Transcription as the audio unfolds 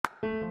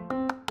Good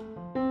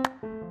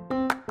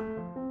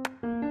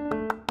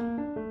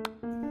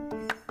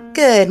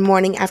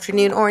morning,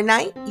 afternoon, or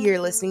night.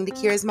 You're listening to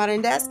Kira's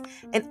Modern Desk,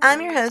 and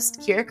I'm your host,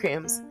 Kira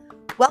Crooms.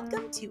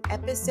 Welcome to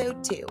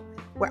episode 2,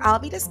 where I'll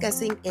be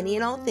discussing any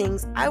and all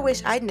things I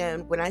wish I'd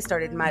known when I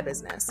started my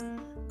business.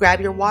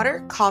 Grab your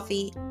water,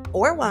 coffee,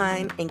 or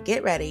wine and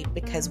get ready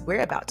because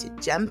we're about to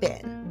jump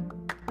in.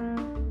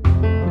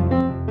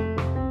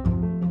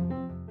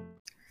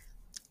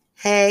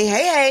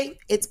 Hey.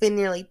 It's been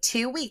nearly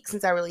 2 weeks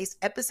since I released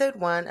episode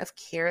 1 of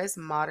Kira's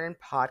Modern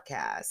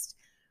Podcast,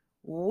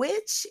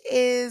 which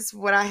is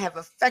what I have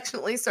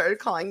affectionately started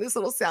calling this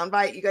little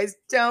soundbite. You guys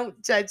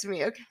don't judge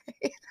me,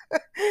 okay?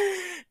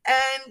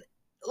 And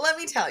let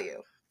me tell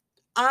you,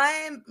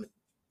 I'm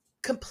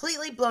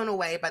completely blown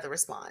away by the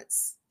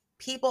response.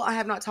 People I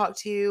have not talked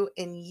to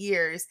in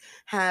years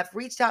have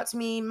reached out to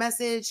me,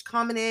 messaged,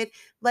 commented,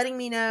 letting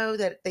me know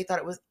that they thought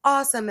it was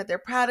awesome, that they're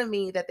proud of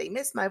me, that they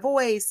miss my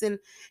voice. And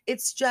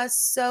it's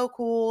just so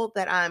cool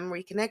that I'm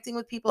reconnecting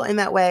with people in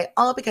that way,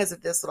 all because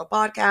of this little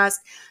podcast.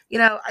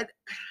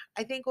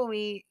 I think when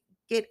we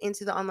get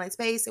into the online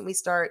space and we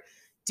start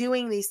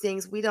doing these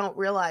things, we don't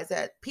realize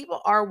that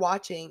people are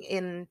watching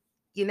and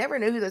you never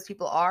know who those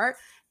people are.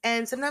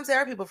 And sometimes they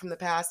are people from the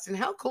past. And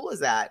how cool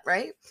is that,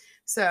 right?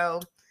 So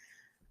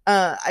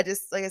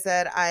like I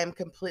said, I'm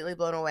completely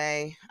blown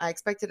away. I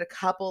expected a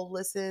couple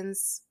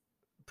listens,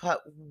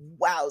 but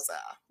wowza.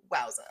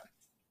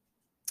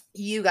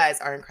 You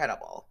guys are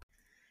incredible.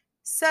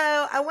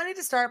 So I wanted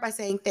to start by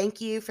saying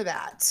thank you for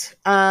that.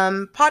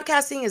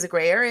 Podcasting is a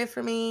gray area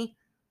for me.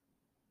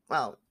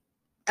 Well,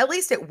 at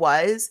least it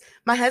was.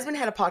 My husband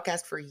had a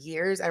podcast for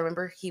years. I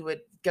remember he would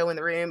go in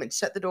the room and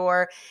shut the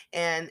door,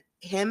 and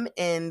him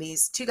and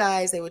these two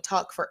guys, they would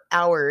talk for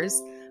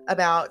hours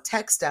about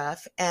tech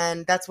stuff,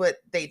 and that's what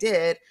they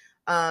did.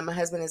 My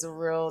husband is a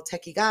real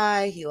techie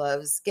guy. He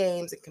loves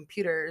games and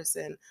computers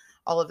and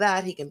all of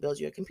that. He can build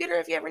you a computer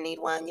if you ever need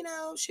one,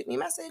 shoot me a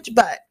message.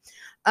 But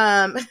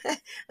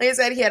like I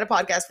said, he had a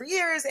podcast for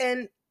years,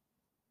 and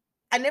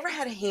I never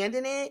had a hand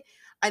in it.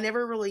 I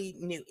never really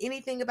knew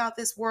anything about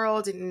this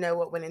world, didn't know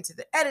what went into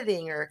the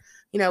editing or,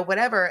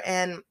 whatever.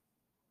 And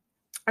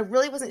I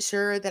really wasn't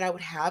sure that I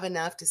would have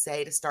enough to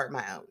say to start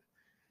my own.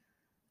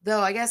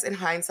 Though I guess in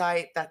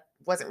hindsight, that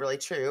wasn't really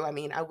true. I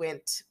mean, I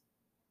went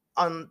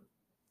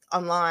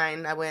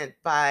online, I went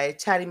by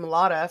Chatty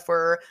Mulatta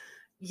for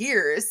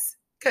years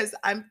because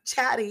I'm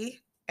chatty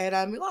and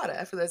I'm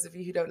mulatta. For those of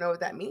you who don't know what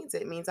that means,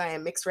 it means I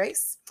am mixed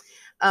race.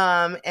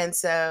 And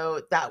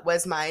so that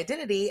was my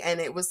identity, and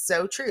it was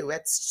so true.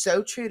 It's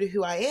so true to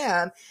who I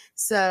am.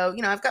 So,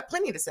 I've got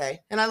plenty to say,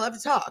 and I love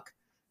to talk.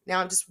 Now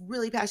I'm just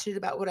really passionate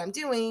about what I'm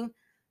doing.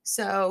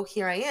 So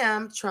here I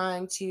am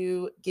trying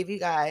to give you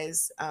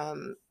guys,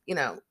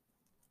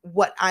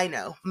 what I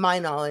know, my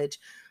knowledge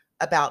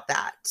about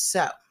that.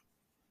 So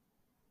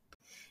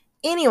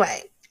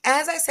anyway,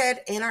 as I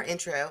said in our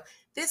intro,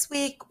 this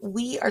week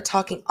we are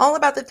talking all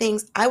about the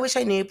things I wish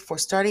I knew before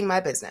starting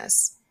my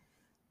business.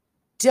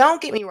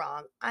 Don't get me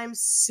wrong, I'm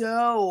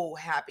so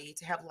happy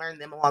to have learned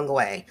them along the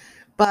way,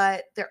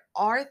 but there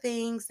are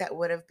things that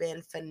would have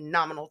been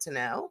phenomenal to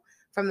know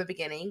from the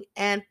beginning,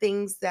 and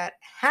things that,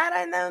 had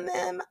I known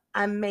them,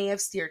 I may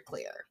have steered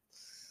clear.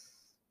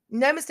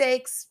 No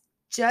mistakes,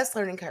 just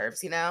learning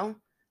curves, I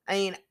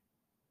mean,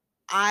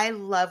 I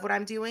love what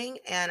I'm doing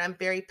and I'm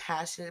very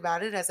passionate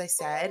about it, as I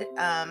said.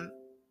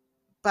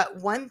 But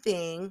one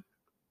thing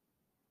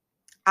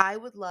I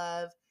would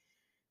love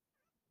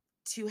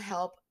to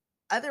help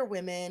other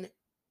women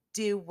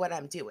do what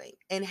I'm doing.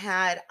 And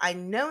had I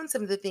known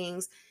some of the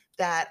things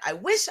that I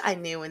wish I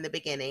knew in the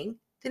beginning,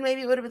 then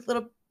maybe it would have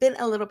been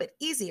a little bit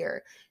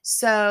easier.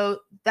 So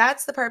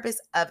that's the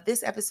purpose of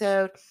this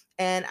episode,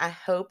 and I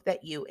hope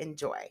that you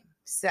enjoy.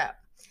 So,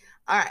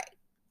 all right,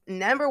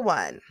 number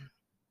 1,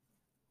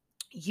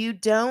 you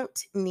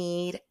don't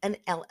need an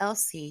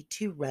LLC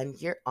to run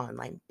your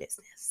online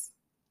business.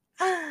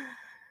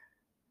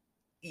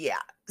 Yeah.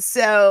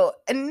 So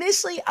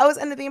initially, I was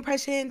under the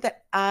impression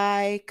that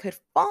I could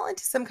fall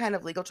into some kind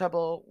of legal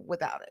trouble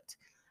without it.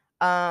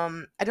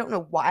 I don't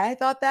know why I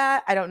thought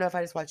that. I don't know if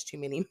I just watched too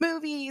many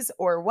movies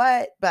or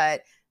what,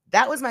 but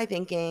that was my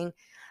thinking.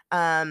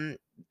 Um,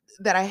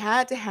 that I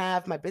had to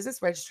have my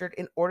business registered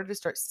in order to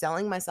start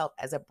selling myself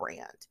as a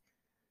brand.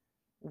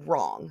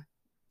 Wrong.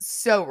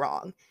 So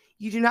wrong.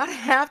 You do not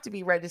have to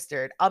be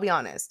registered. I'll be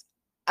honest.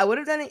 I would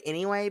have done it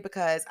anyway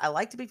because I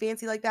like to be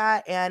fancy like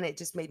that, and it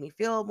just made me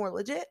feel more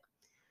legit.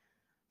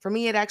 For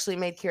me, it actually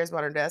made Kira's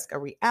Modern Desk a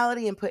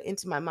reality and put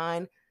into my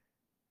mind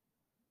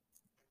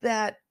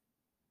that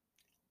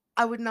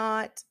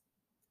I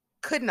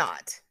could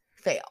not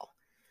fail.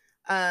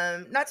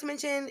 Not to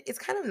mention, it's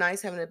kind of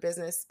nice having a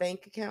business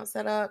bank account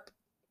set up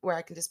where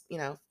I can just,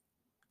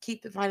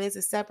 keep the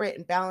finances separate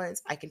and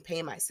balanced. I can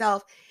pay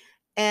myself,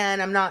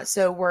 and I'm not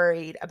so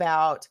worried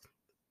about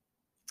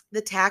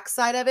the tax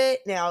side of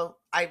it. Now,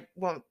 I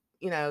won't,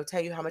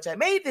 tell you how much I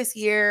made this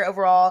year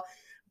overall,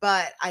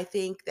 but I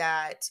think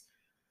that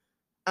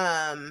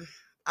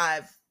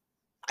I've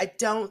I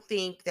don't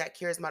think that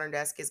Kira's Modern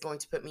Desk is going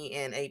to put me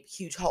in a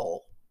huge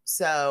hole.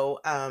 So,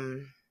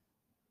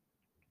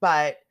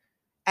 but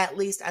at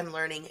least I'm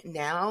learning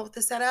now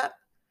the setup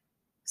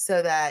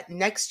so that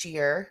next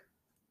year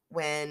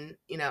when,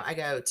 I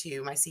go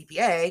to my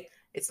CPA,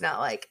 it's not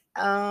like,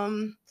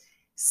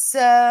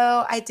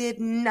 so I did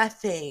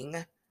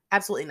nothing,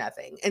 absolutely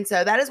nothing. And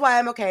so that is why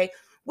I'm okay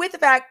with the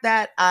fact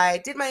that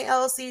I did my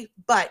LLC,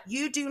 but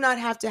you do not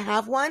have to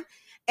have one.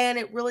 And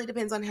it really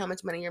depends on how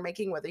much money you're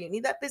making, whether you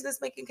need that business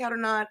bank account or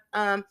not.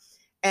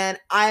 And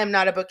I am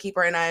not a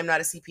bookkeeper and I am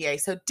not a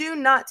CPA. So do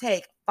not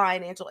take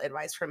financial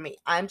advice from me.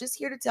 I'm just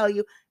here to tell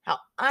you how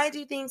I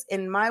do things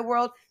in my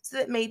world so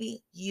that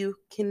maybe you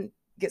can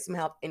get some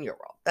help in your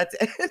world. That's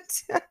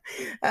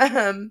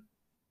it.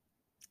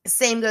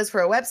 Same goes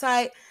for a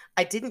website.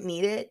 I didn't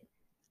need it.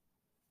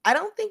 I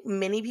don't think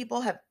many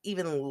people have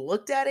even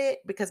looked at it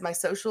because my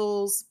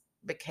socials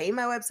became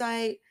my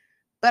website,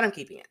 but I'm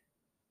keeping it.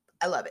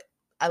 I love it.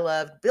 I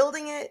love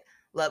building it,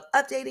 love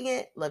updating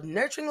it, love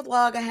nurturing the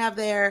blog I have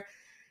there.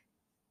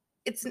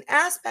 It's an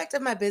aspect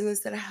of my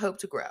business that I hope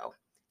to grow.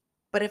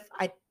 But if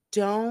I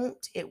don't,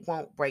 it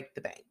won't break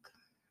the bank.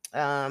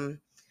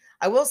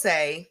 I will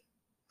say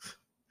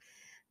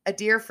a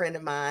dear friend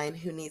of mine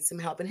who needs some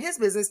help in his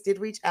business did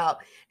reach out.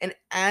 And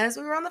as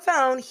we were on the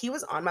phone, he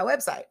was on my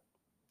website.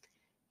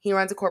 He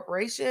runs a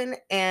corporation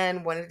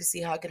and wanted to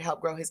see how I could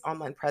help grow his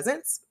online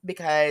presence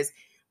because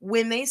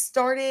when they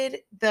started,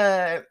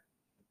 the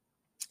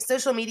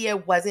social media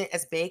wasn't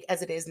as big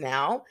as it is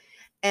now.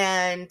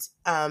 And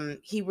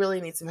he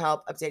really needs some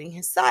help updating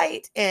his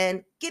site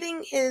and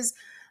getting his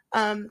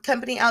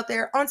company out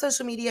there on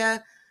social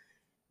media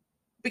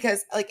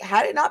because like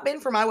had it not been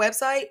for my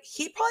website,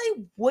 he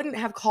probably wouldn't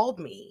have called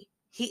me.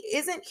 He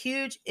isn't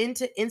huge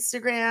into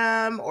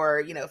Instagram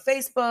or,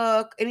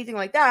 Facebook, anything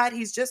like that.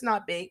 He's just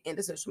not big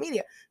into social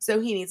media. So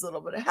he needs a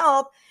little bit of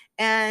help.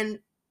 And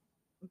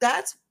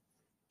that's,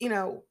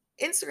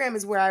 Instagram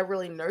is where I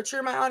really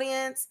nurture my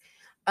audience.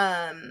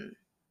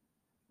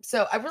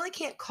 So I really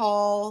can't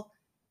call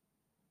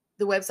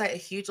the website a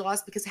huge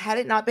loss because had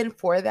it not been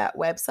for that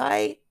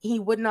website,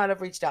 he would not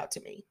have reached out to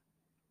me.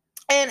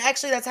 And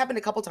actually, that's happened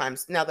a couple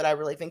times now that I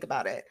really think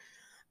about it.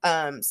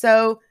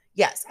 So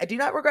yes, I do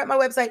not regret my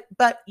website,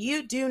 but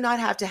you do not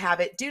have to have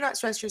it. Do not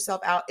stress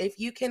yourself out. If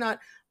you cannot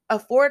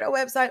afford a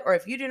website or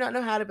if you do not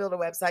know how to build a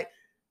website,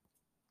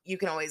 you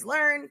can always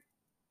learn,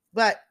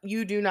 but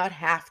you do not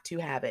have to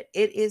have it.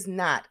 It is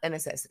not a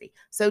necessity.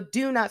 So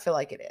do not feel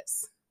like it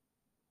is.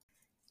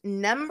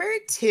 Number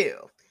 2,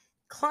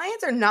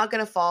 clients are not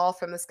going to fall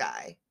from the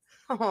sky.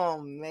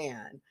 Oh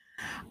man.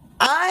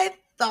 I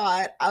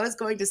thought I was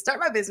going to start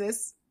my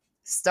business,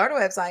 start a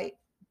website,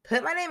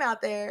 put my name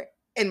out there,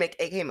 and make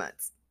AK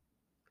months.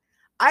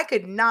 I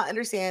could not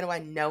understand why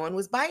no one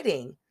was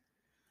biting.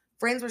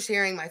 Friends were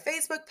sharing my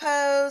Facebook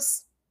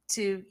posts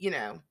to,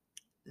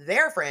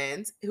 their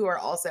friends who are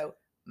also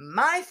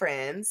my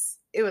friends.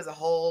 It was a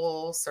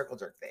whole circle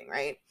jerk thing,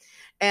 right?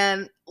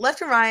 And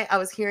left and right, I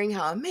was hearing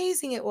how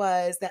amazing it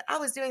was that I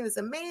was doing this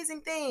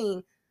amazing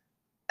thing.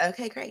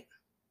 Okay, great.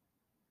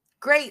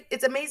 Great.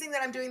 It's amazing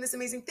that I'm doing this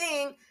amazing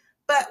thing,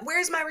 but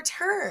where's my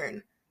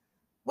return?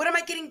 What am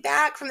I getting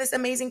back from this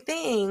amazing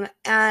thing?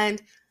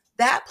 And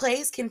that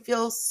place can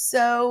feel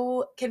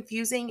so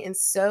confusing and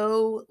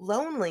so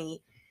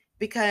lonely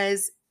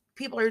because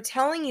people are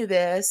telling you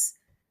this,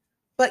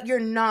 but you're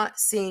not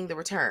seeing the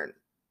return.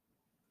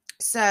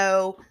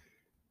 So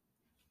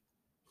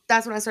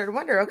that's when I started to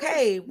wonder,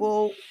 okay,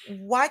 well,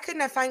 why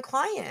couldn't I find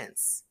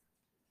clients?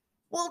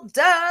 Well,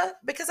 duh,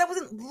 because I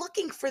wasn't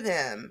looking for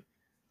them.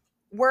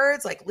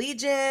 Words like lead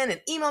gen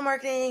and email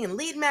marketing and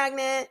lead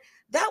magnet,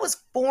 that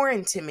was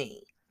foreign to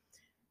me.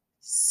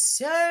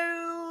 So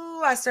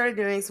I started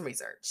doing some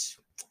research.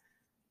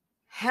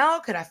 How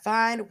could I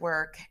find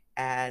work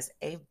as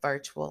a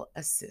virtual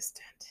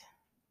assistant?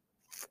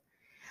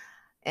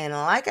 And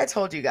like I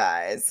told you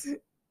guys,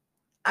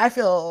 I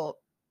feel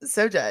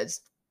so judged,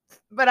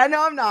 but I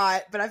know I'm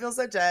not, but I feel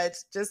so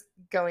judged just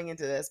going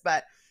into this.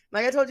 But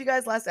like I told you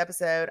guys last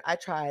episode, I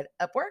tried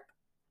Upwork,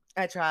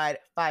 I tried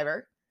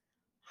Fiverr,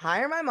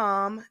 Hire My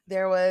Mom.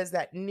 There was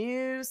that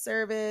new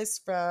service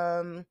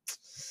from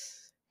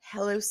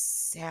Hello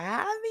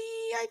Savvy,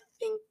 I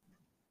think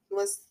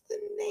was the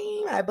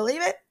name. I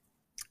believe it.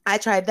 I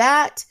tried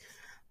that.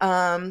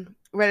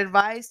 Read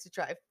advice to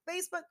try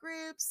Facebook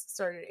groups,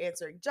 started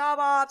answering job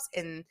ops,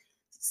 and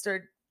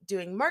started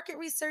doing market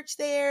research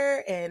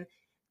there. And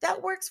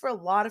that works for a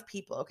lot of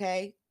people,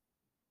 okay?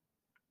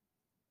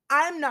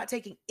 I'm not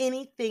taking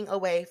anything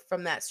away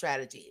from that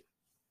strategy.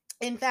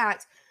 In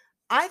fact,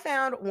 I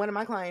found one of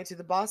my clients through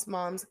the Boss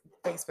Moms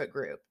Facebook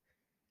group.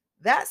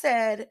 That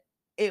said,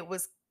 it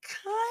was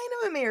kind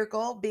of a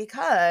miracle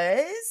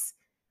because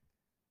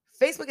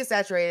Facebook is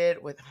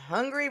saturated with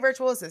hungry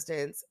virtual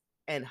assistants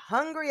and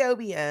hungry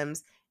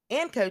OBMs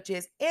and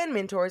coaches and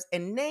mentors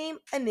and name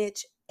a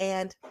niche.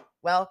 And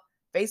well,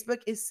 Facebook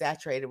is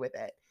saturated with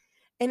it.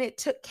 And it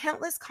took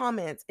countless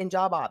comments and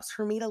job ops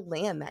for me to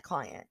land that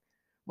client.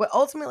 What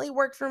ultimately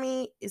worked for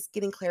me is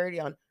getting clarity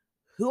on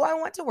who I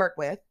want to work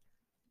with,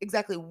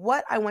 exactly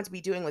what I want to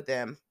be doing with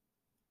them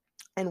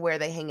and where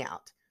they hang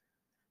out.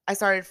 I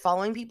started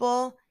following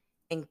people,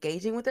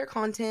 engaging with their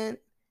content,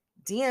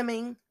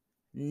 DMing,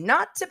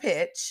 not to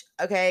pitch.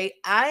 Okay.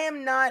 I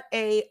am not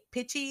a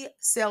pitchy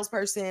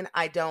salesperson.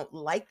 I don't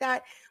like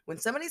that. When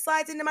somebody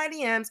slides into my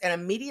DMs and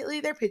immediately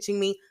they're pitching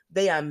me,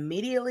 they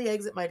immediately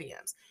exit my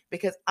DMs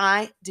because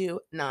I do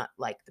not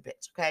like the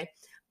pitch. Okay.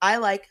 I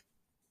like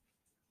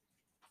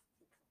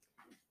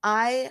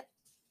I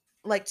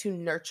like to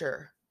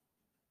nurture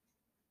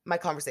my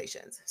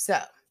conversations. So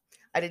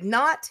I did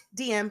not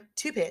DM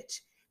to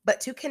pitch, but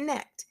to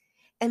connect.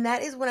 And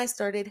that is when I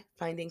started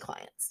finding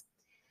clients.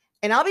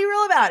 And I'll be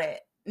real about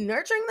it.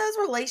 Nurturing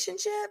those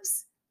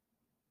relationships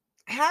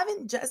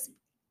haven't just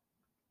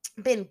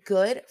been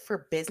good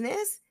for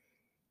business,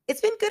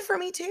 it's been good for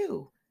me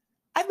too.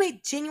 I've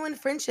made genuine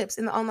friendships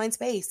in the online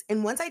space.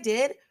 And once I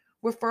did,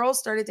 referrals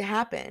started to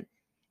happen.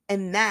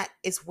 And that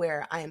is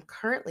where I am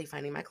currently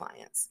finding my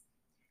clients.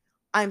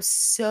 I'm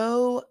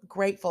so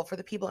grateful for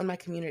the people in my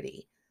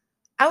community.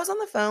 I was on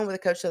the phone with a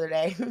coach the other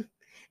day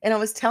and I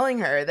was telling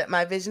her that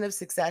my vision of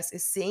success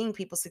is seeing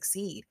people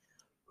succeed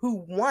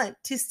who want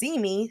to see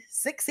me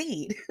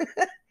succeed.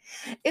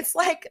 It's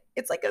like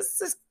a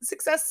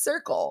success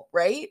circle,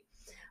 right?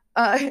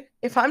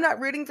 If I'm not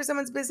rooting for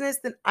someone's business,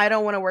 then I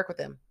don't want to work with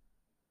them.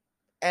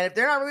 And if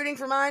they're not rooting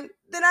for mine,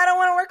 then I don't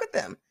want to work with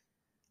them.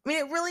 I mean,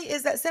 it really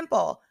is that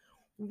simple.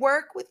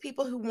 Work with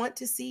people who want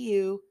to see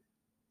you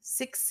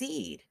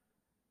succeed.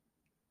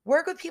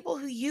 Work with people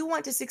who you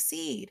want to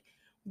succeed.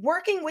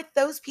 Working with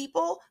those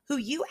people who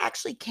you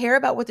actually care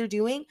about what they're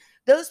doing,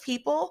 those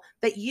people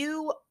that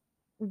you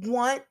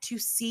want to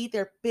see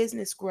their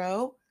business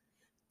grow,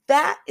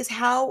 that is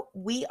how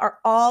we are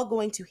all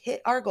going to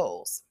hit our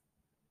goals.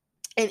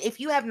 And if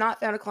you have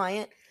not found a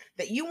client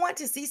that you want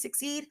to see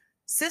succeed,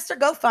 sister,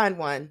 go find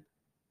one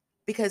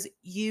because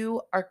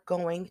you are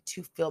going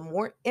to feel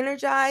more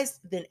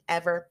energized than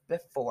ever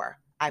before.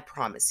 I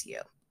promise you.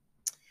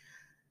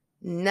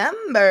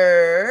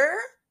 Number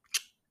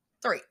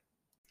 3.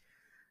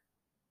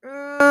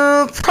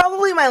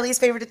 Probably my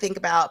least favorite to think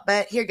about,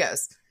 but here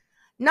goes.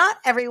 Not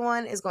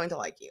everyone is going to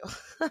like you.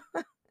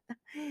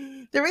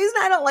 The reason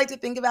I don't like to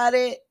think about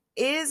it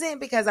isn't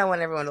because I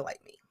want everyone to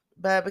like me,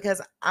 but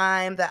because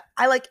I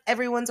like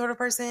everyone sort of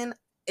person.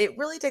 It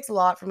really takes a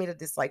lot for me to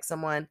dislike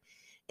someone.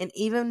 And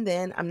even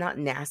then, I'm not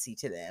nasty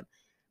to them.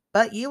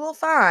 But you will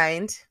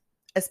find,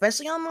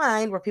 especially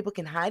online where people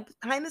can hide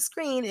behind the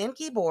screen and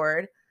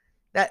keyboard,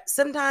 that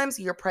sometimes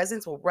your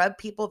presence will rub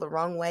people the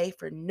wrong way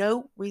for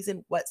no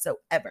reason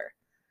whatsoever.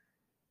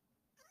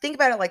 Think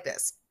about it like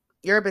this.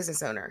 You're a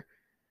business owner,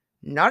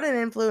 not an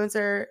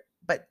influencer,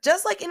 but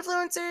just like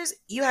influencers,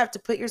 you have to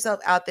put yourself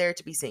out there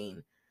to be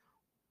seen.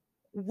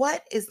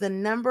 What is the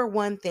number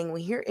one thing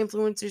we hear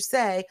influencers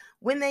say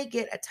when they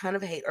get a ton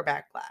of hate or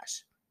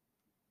backlash?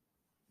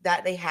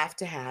 That they have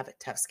to have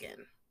tough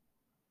skin.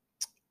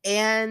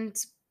 And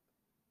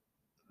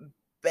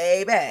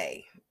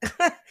baby,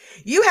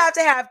 you have to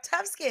have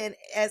tough skin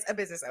as a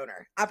business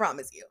owner. I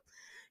promise you.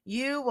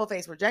 You will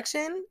face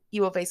rejection,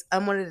 you will face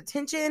unwanted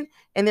attention,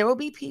 and there will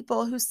be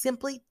people who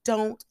simply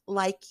don't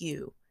like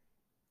you.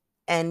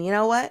 And you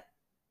know what?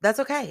 That's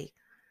okay.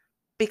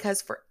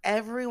 Because for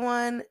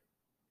everyone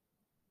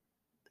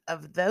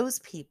of those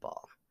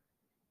people,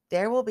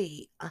 there will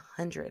be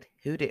 100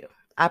 who do.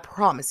 I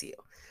promise you.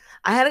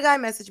 I had a guy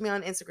message me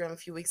on Instagram a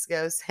few weeks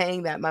ago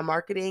saying that my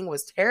marketing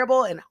was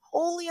terrible and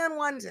wholly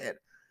unwanted.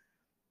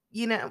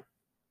 You know,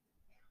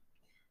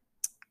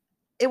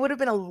 it would have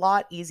been a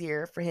lot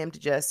easier for him to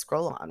just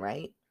scroll on,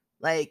 right?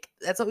 Like,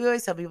 that's what we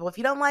always tell people. If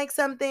you don't like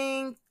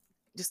something,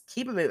 just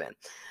keep it moving.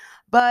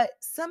 But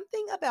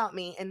something about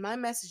me and my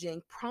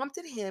messaging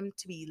prompted him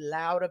to be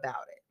loud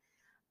about it.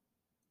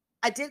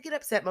 I did get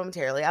upset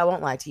momentarily. I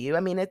won't lie to you. I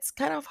mean, it's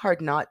kind of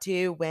hard not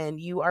to when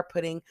you are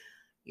putting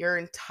your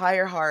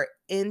entire heart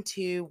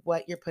into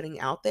what you're putting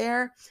out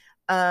there.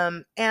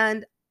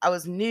 And I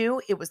was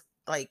new. It was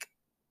like,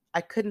 I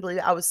couldn't believe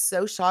it. I was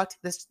so shocked.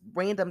 This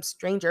random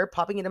stranger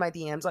popping into my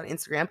DMs on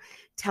Instagram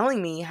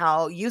telling me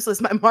how useless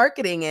my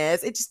marketing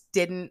is. It just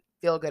didn't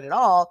feel good at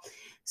all.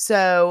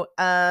 So,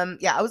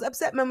 yeah, I was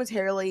upset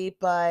momentarily,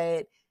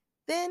 but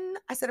then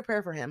I said a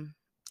prayer for him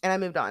and I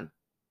moved on.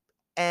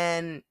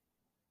 And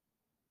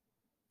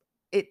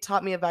it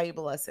taught me a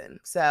valuable lesson.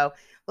 So,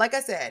 like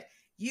I said,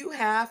 you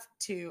have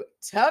to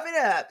tough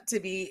it up to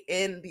be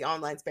in the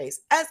online space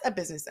as a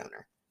business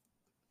owner.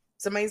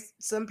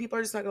 Some people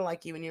are just not going to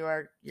like you, and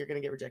you're going to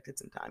get rejected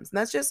sometimes. And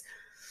that's just,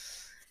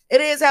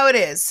 it is how it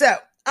is. So,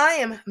 I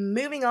am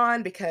moving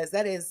on because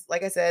that is,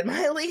 like I said,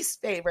 my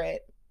least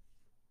favorite.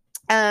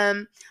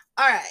 All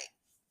right.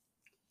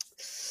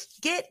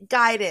 Get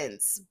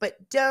guidance,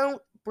 but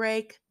don't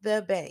break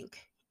the bank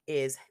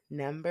is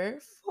number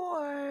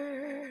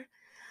 4.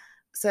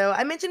 So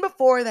I mentioned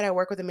before that I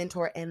work with a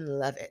mentor and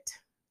love it.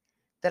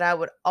 That I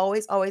would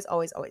always, always,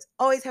 always, always,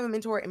 always have a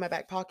mentor in my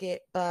back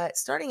pocket. But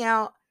starting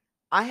out,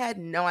 I had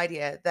no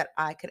idea that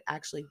I could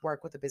actually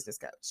work with a business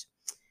coach.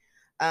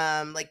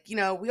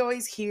 We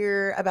always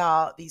hear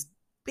about these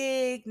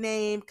big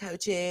name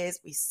coaches.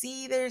 We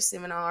see their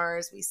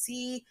seminars, we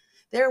see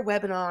their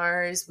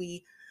webinars,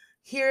 we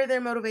hear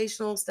their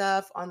motivational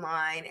stuff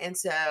online. And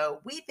so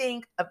we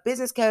think a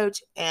business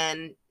coach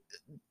and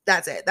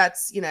that's it.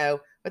 That's,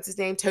 what's his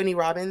name? Tony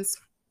Robbins.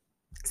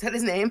 Is that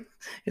his name?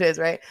 It is,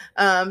 right?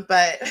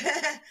 But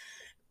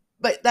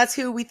but that's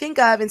who we think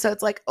of. And so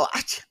it's like, oh,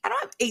 I don't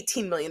have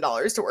 $18 million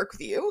to work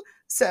with you.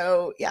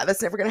 So yeah,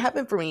 that's never going to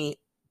happen for me.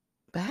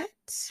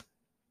 But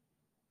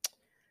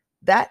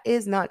that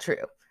is not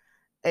true.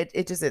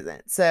 It just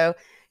isn't. So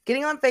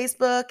getting on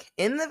Facebook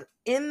in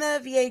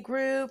the VA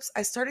groups,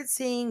 I started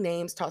seeing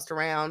names tossed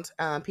around,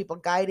 people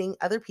guiding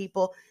other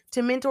people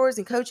to mentors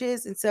and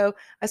coaches. And so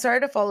I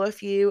started to follow a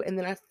few and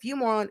then a few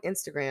more on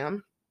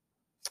Instagram.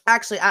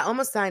 Actually, I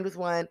almost signed with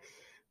one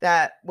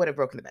that would have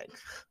broken the bank.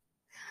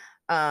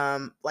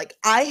 Like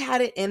I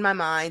had it in my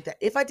mind that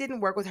if I didn't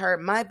work with her,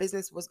 my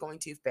business was going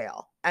to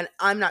fail. And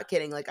I'm not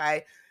kidding. Like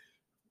I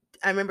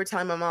remember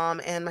telling my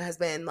mom and my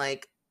husband,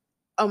 like,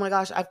 oh my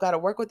gosh, I've got to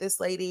work with this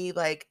lady.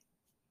 Like,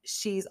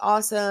 she's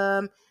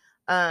awesome.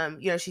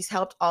 She's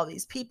helped all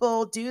these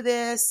people do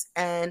this.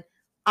 And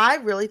I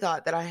really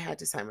thought that I had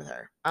to sign with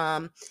her.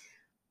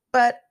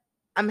 But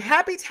I'm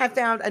happy to have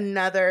found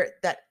another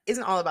that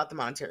isn't all about the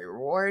monetary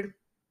reward.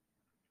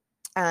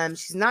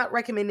 She's not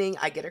recommending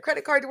I get a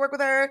credit card to work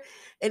with her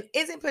and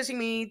isn't pushing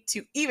me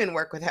to even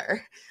work with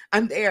her.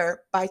 I'm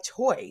there by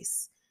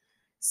choice.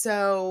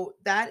 So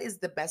that is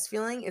the best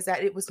feeling, is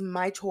that it was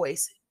my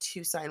choice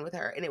to sign with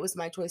her and it was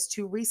my choice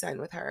to re-sign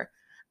with her.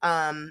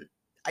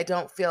 I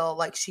don't feel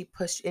like she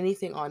pushed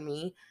anything on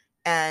me.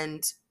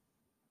 And,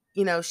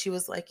 she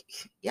was like,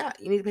 yeah,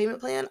 you need a payment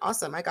plan?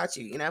 Awesome. I got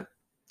you,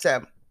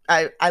 So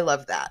I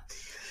love that.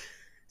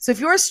 So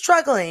if you're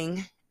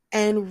struggling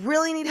and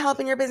really need help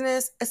in your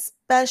business,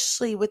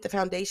 especially with the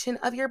foundation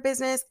of your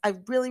business, I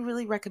really,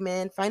 really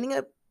recommend finding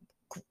a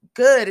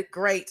good,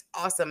 great,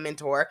 awesome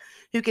mentor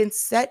who can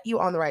set you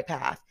on the right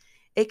path.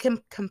 It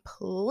can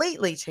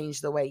completely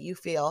change the way you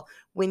feel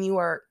when you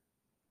are,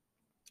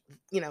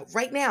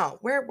 right now,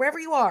 wherever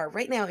you are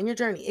right now in your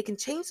journey. It can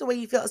change the way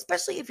you feel,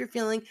 especially if you're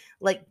feeling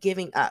like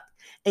giving up.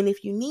 And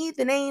if you need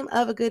the name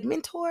of a good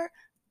mentor,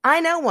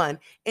 I know one.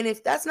 And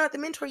if that's not the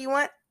mentor you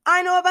want,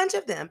 I know a bunch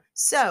of them.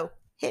 So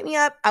hit me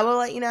up. I will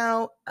let you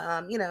know,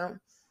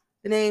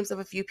 the names of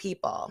a few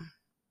people.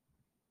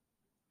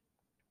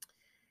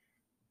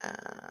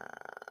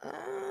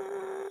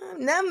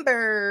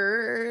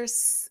 Number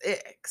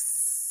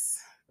 6.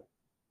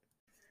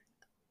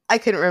 I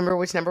couldn't remember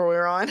which number we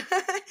were on,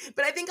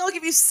 but I think I'll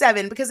give you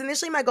 7 because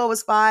initially my goal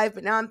was 5,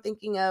 but now I'm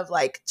thinking of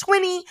like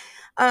 20.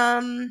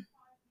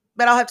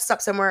 But I'll have to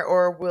stop somewhere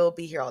or we'll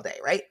be here all day,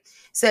 right?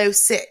 So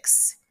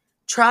 6,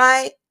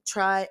 try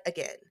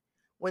again.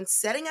 When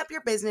setting up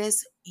your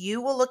business,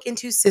 you will look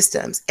into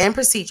systems and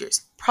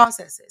procedures,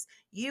 processes.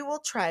 You will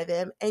try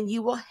them and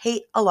you will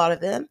hate a lot of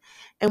them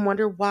and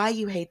wonder why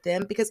you hate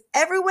them because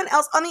everyone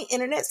else on the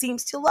internet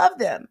seems to love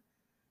them.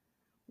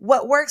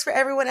 What works for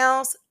everyone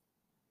else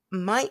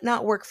might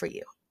not work for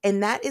you,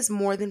 and that is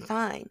more than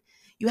fine.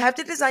 You have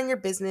to design your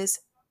business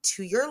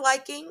to your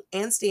liking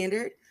and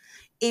standard.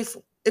 If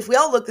we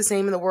all look the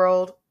same in the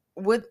world,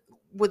 would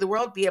the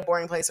world be a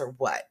boring place or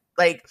what?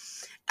 Like,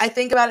 I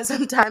think about it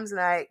sometimes,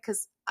 and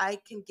because I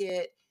can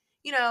get,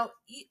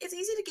 it's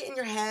easy to get in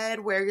your head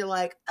where you're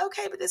like,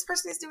 okay, but this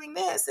person is doing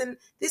this and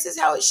this is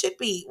how it should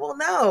be. Well,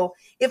 no.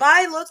 If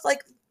I looked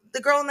like the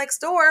girl next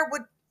door,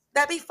 would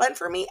that be fun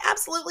for me?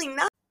 Absolutely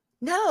not.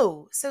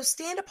 No. So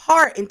stand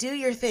apart and do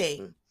your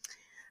thing.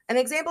 An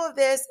example of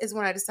this is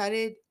when I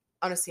decided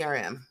on a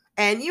CRM.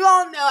 And you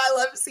all know I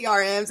love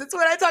CRMs. It's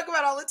what I talk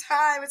about all the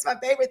time. It's my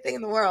favorite thing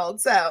in the world.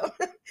 So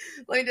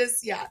let me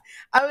just,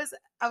 I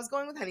was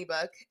going with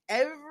HoneyBook.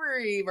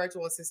 Every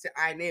virtual assistant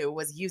I knew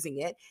was using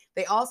it.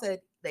 They all said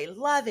they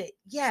love it.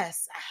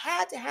 Yes, I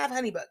had to have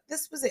HoneyBook.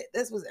 This was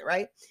it,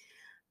 right?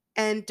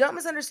 And don't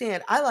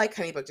misunderstand, I like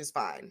HoneyBook just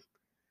fine.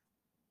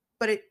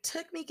 But it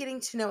took me getting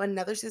to know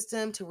another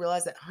system to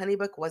realize that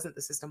HoneyBook wasn't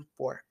the system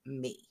for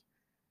me.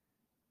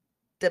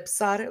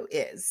 Dubsado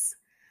is.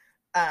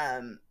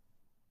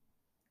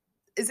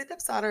 Is it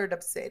Dubsado or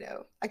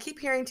Dubsado? I keep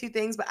hearing 2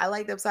 things, but I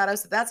like Dubsado,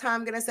 so that's how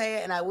I'm going to say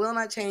it, and I will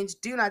not change.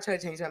 Do not try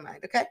to change my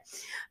mind, okay?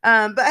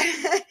 But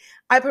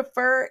I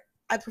prefer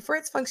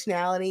its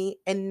functionality,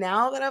 and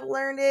now that I've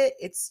learned it,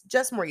 it's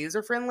just more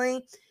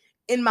user-friendly,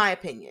 in my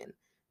opinion.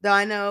 Though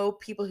I know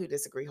people who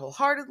disagree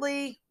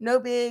wholeheartedly, no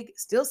big,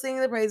 still singing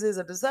the praises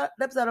of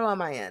Dubsado on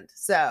my end.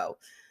 So,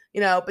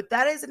 but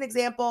that is an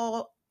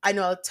example. I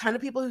know a ton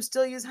of people who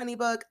still use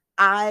HoneyBook.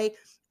 I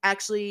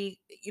actually,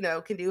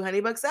 can do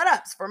HoneyBook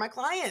setups for my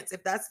clients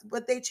if that's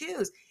what they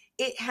choose.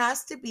 It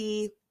has to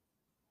be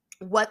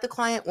what the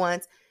client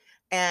wants,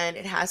 and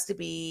it has to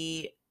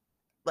be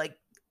like,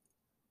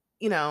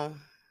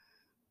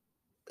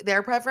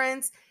 their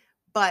preference.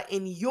 But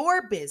in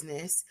your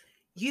business,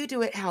 you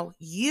do it how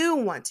you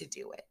want to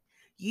do it.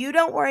 You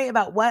don't worry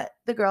about what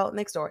the girl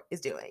next door is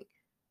doing.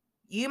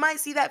 You might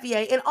see that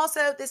VA. And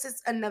also, this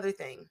is another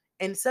thing,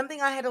 and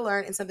something I had to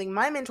learn and something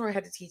my mentor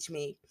had to teach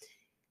me.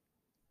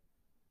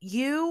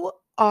 You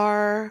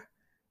are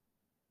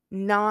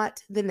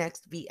not the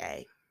next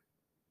VA.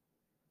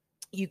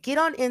 You get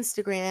on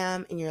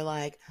Instagram and you're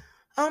like,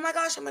 oh my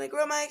gosh, I'm going to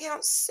grow my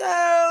account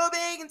so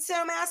big and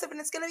so massive and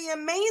it's going to be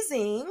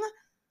amazing.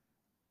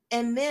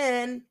 And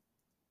then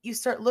you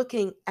start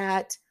looking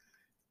at,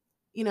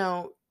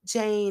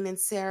 Jane and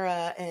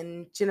Sarah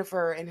and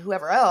Jennifer and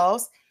whoever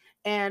else.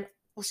 And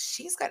well,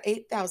 she's got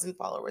 8,000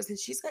 followers and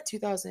she's got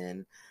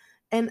 2,000.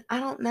 And I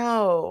don't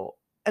know.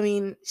 I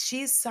mean,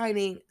 she's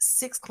signing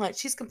 6 clients.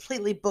 She's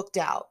completely booked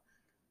out.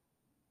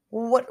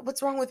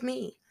 What's wrong with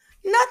me?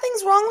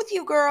 Nothing's wrong with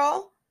you,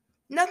 girl.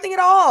 Nothing at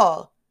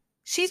all.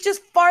 She's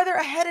just farther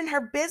ahead in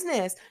her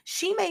business.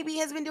 She maybe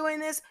has been doing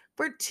this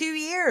for 2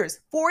 years,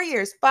 4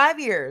 years, 5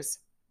 years.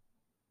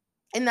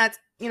 And that's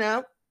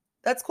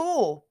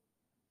cool.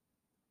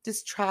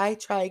 Just try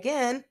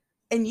again,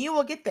 and you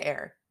will get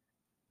there.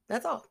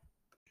 That's all.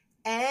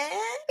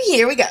 And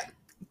here we go.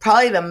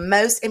 Probably the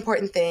most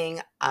important thing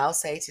I'll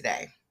say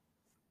today.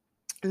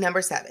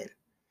 Number 7,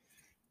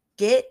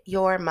 get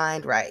your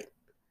mind right.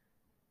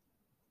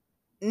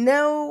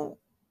 Know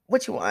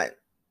what you want.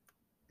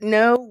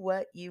 Know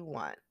what you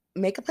want.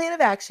 Make a plan of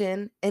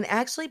action and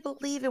actually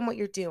believe in what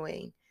you're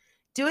doing.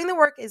 Doing the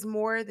work is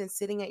more than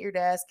sitting at your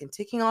desk and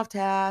ticking off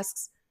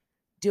tasks.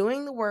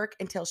 Doing the work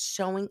entails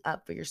showing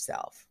up for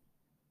yourself.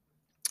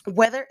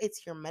 Whether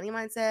it's your money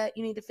mindset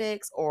you need to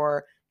fix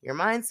or your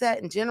mindset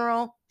in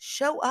general,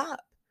 show up.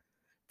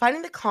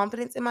 Finding the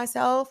confidence in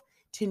myself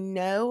to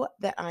know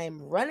that I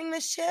am running the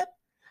ship,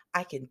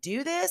 I can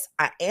do this,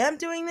 I am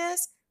doing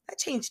this, that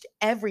changed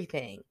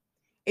everything.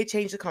 It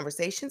changed the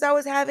conversations I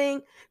was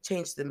having,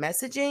 changed the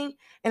messaging,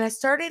 and I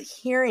started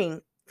hearing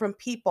from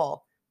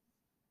people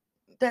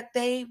that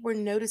they were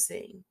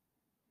noticing.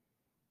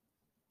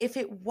 If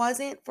it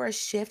wasn't for a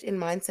shift in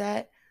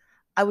mindset,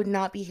 I would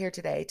not be here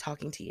today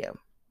talking to you.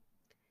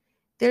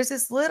 There's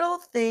this little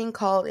thing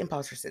called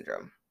imposter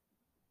syndrome.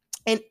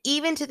 And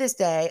even to this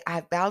day, I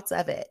have bouts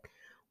of it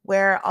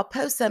where I'll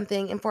post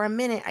something and for a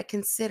minute I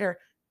consider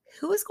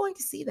who is going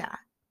to see that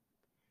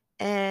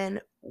and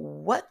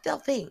what they'll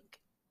think.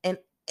 And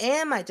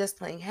am I just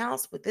playing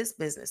house with this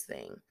business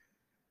thing?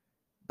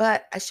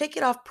 But I shake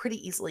it off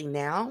pretty easily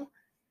now.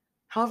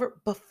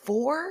 However,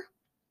 before,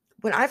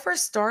 when I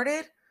first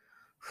started,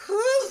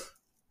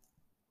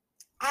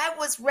 I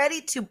was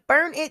ready to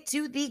burn it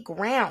to the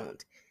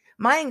ground.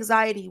 My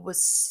anxiety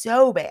was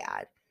so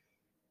bad,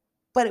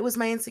 but it was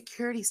my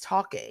insecurities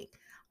talking.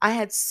 I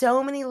had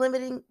so many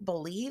limiting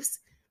beliefs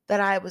that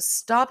I was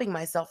stopping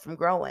myself from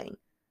growing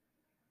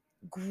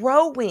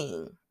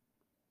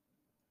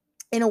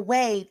in a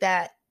way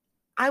that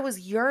I was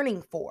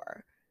yearning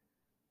for,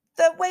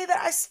 the way that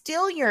I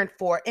still yearn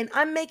for, and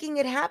I'm making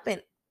it happen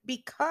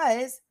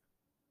because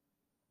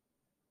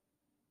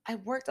I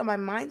worked on my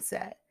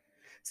mindset.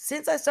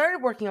 Since I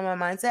started working on my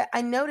mindset,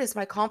 I noticed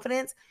my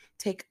confidence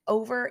take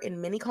over in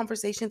many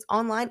conversations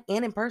online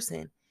and in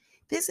person.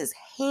 This is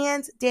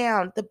hands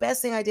down the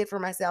best thing I did for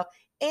myself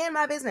and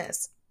my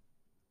business.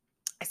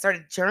 I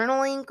started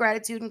journaling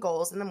gratitude and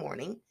goals in the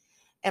morning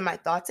and my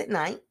thoughts at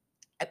night.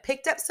 I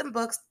picked up some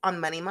books on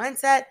money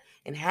mindset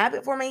and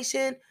habit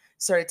formation,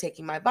 started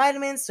taking my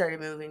vitamins, started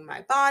moving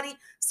my body,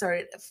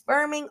 started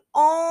affirming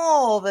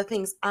all the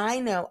things I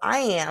know I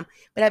am,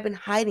 but I've been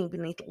hiding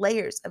beneath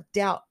layers of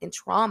doubt and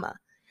trauma.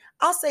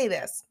 I'll say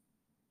this.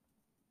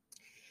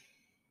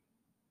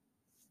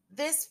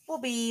 This will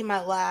be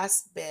my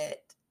last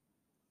bit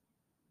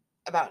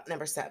about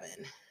number 7.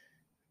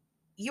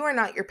 You are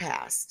not your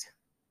past.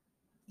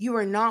 You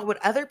are not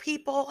what other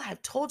people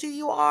have told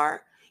you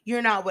are.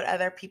 You're not what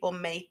other people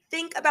may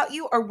think about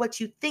you or what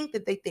you think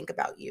that they think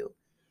about you.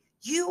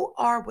 You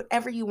are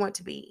whatever you want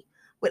to be.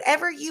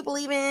 Whatever you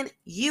believe in,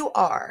 you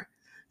are.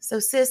 So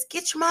sis,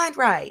 get your mind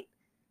right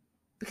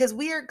because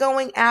we are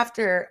going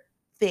after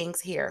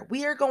things here.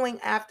 We are going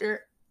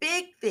after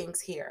big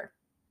things here.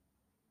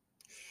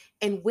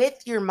 And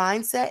with your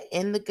mindset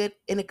in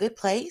a good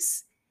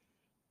place,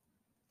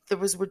 there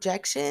was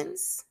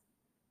rejections.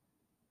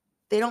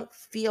 They don't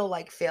feel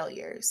like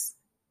failures.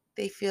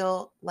 They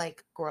feel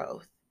like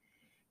growth.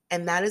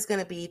 And that is going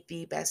to be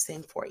the best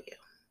thing for you.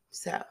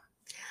 So,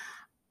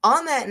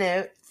 on that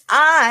note,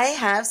 I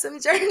have some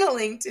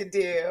journaling to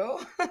do.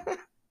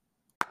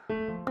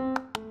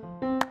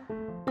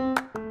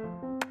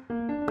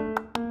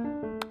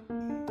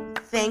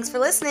 Thanks for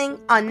listening.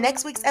 On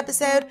next week's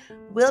episode,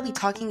 we'll be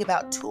talking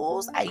about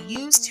tools I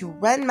use to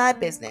run my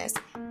business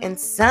and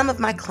some of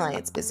my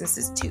clients'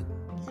 businesses too.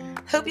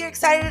 Hope you're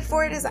excited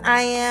for it as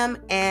I am.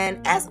 And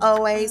as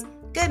always,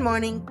 good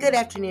morning, good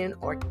afternoon,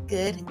 or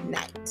good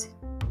night.